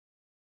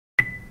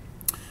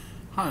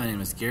Hi, my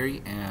name is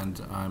Gary, and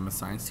I'm a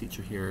science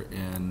teacher here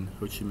in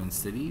Ho Chi Minh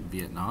City,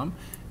 Vietnam.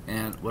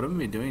 And what I'm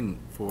going to be doing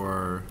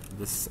for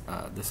this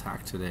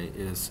hack today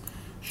is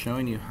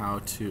showing you how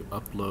to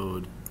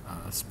upload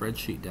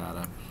spreadsheet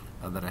data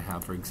that I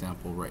have, for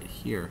example, right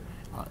here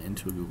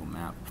into a Google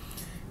map.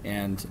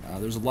 And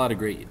there's a lot of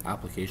great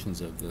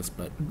applications of this,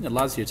 but it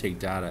allows you to take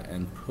data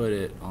and put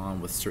it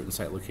on with certain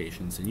site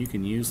locations. And you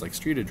can use like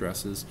street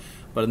addresses,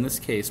 but in this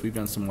case, we've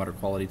done some water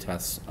quality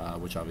tests,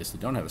 which obviously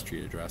don't have a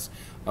street address,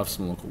 of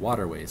some local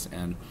waterways.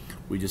 And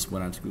we just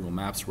went onto Google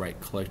Maps,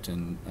 right-clicked,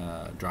 and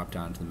dropped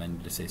down to the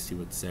menu to say see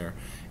what's there.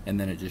 And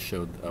then it just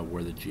showed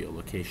where the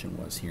geolocation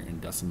was here in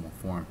decimal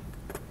form.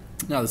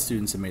 Now the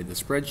students have made the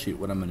spreadsheet.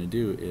 What I'm going to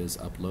do is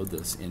upload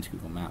this into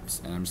Google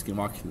Maps, and I'm just going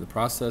to walk you through the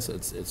process.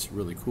 It's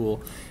really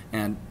cool,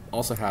 and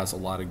also has a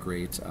lot of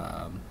great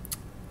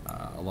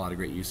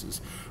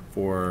uses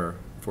for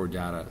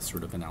data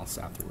sort of analysis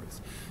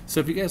afterwards. So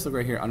if you guys look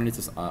right here underneath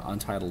this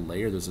untitled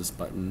layer, there's this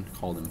button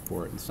called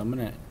Import, and so I'm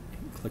going to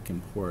click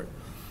Import.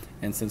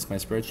 And since my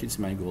spreadsheet's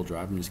in my Google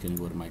Drive, I'm just going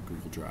to go to my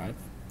Google Drive.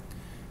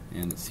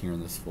 And it's here in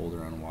this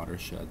folder on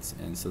watersheds.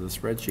 And so the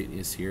spreadsheet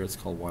is here. It's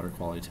called Water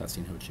Quality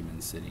Testing Ho Chi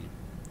Minh City.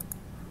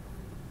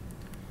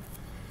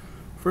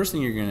 First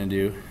thing you're going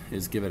to do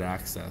is give it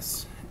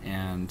access.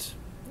 And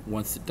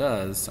once it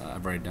does,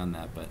 I've already done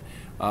that,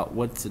 but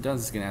once it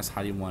does, it's going to ask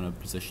how do you want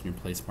to position your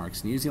place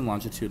marks. And using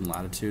longitude and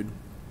latitude,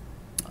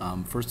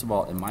 first of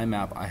all, in my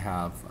map, I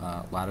have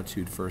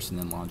latitude first and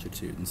then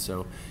longitude. And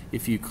so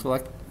if you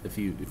click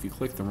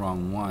the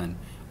wrong one,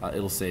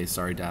 it'll say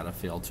sorry, data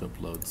failed to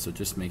upload. So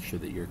just make sure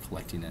that you're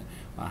collecting it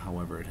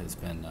however it has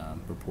been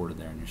reported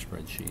there in your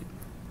spreadsheet.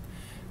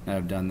 Now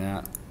I've done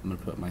that, I'm going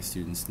to put my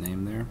student's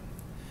name there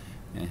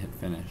and hit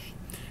finish.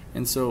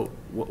 And so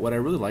what I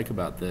really like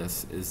about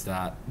this is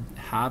that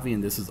having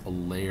this as a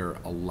layer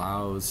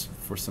allows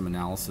for some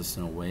analysis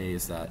in a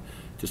ways that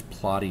just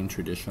plotting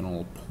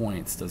traditional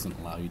points doesn't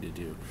allow you to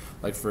do.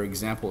 Like for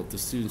example, if the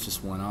students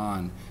just went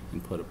on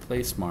and put a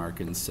place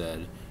mark and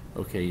said,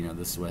 okay, you know,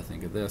 this is what I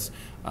think of this,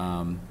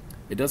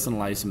 it doesn't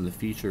allow you some of the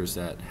features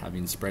that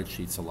having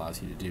spreadsheets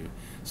allows you to do.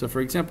 So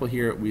for example,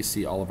 here we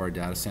see all of our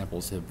data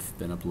samples have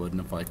been uploaded, and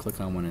if I click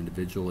on one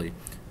individually,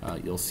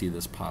 you'll see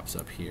this pops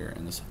up here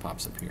and this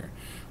pops up here.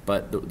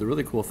 But the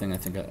really cool thing I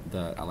think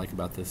that I like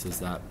about this is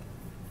that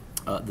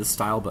this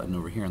style button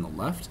over here on the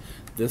left,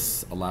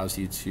 this allows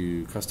you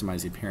to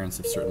customize the appearance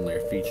of certain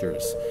layer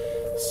features.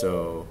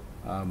 So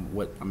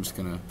I'm just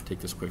going to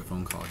take this quick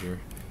phone call here.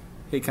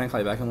 Hey, can I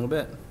call you back in a little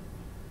bit?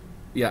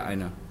 Yeah, I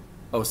know.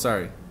 Oh,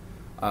 sorry.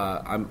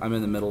 I'm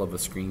in the middle of a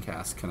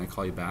screencast. Can I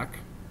call you back?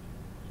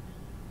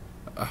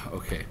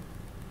 Okay.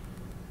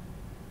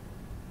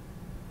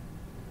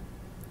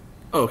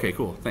 Oh, okay,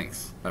 cool.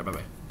 Thanks. All right,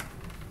 bye-bye.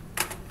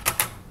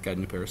 Got a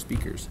new pair of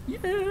speakers.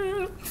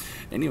 Yeah!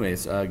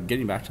 Anyways,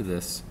 getting back to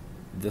this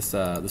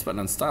button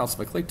on style.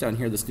 So if I click down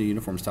here, this new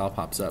uniform style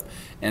pops up.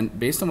 And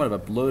based on what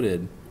I've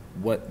uploaded,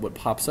 what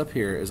pops up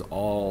here is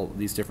all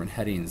these different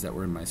headings that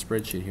were in my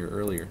spreadsheet here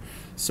earlier.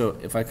 So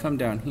if I come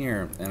down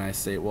here and I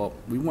say, well,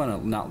 we want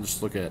to not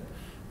just look at,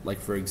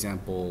 like for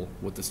example,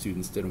 what the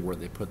students did and where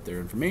they put their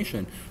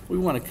information, we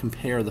want to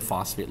compare the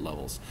phosphate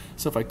levels.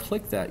 So if I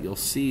click that, you'll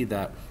see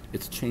that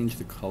it's changed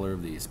the color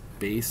of these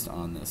based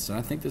on this. And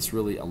I think this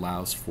really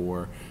allows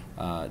for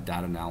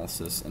data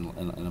analysis in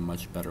a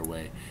much better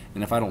way.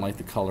 And if I don't like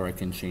the color, I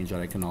can change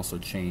that. I can also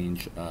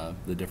change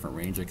the different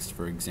ranges.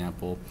 For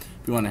example,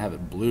 if we want to have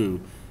it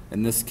blue,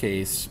 in this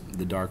case,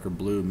 the darker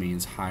blue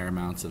means higher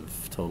amounts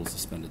of total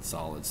suspended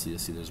solids. So you'll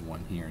see there's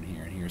one here and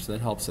here and here. So that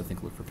helps, I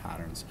think, look for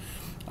patterns.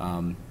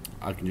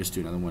 I can just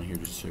do another one here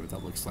just to show you what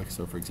that looks like.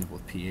 So for example,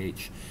 with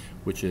pH,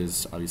 which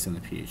is obviously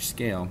in the pH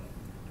scale,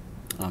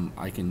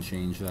 I can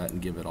change that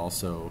and give it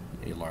also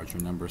a larger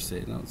number.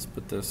 Say, no, let's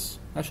put this,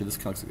 actually this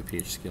kind of looks like the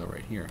pH scale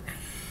right here.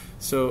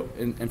 So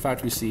in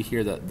fact, we see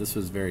here that this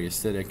was very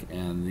acidic,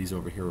 and these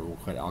over here were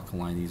quite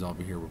alkaline, these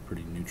over here were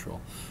pretty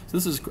neutral. So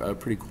this is a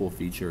pretty cool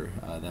feature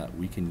that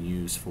we can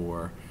use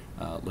for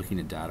looking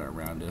at data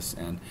around us.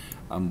 And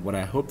what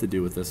I hope to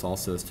do with this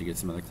also is to get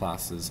some other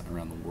classes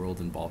around the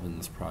world involved in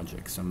this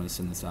project. So I'm going to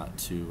send this out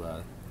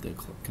to the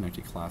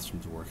Connected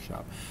Classrooms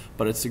workshop.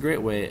 But it's a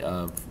great way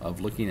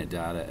of looking at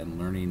data and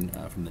learning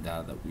from the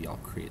data that we all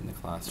create in the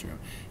classroom.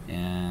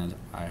 And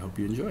I hope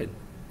you enjoyed.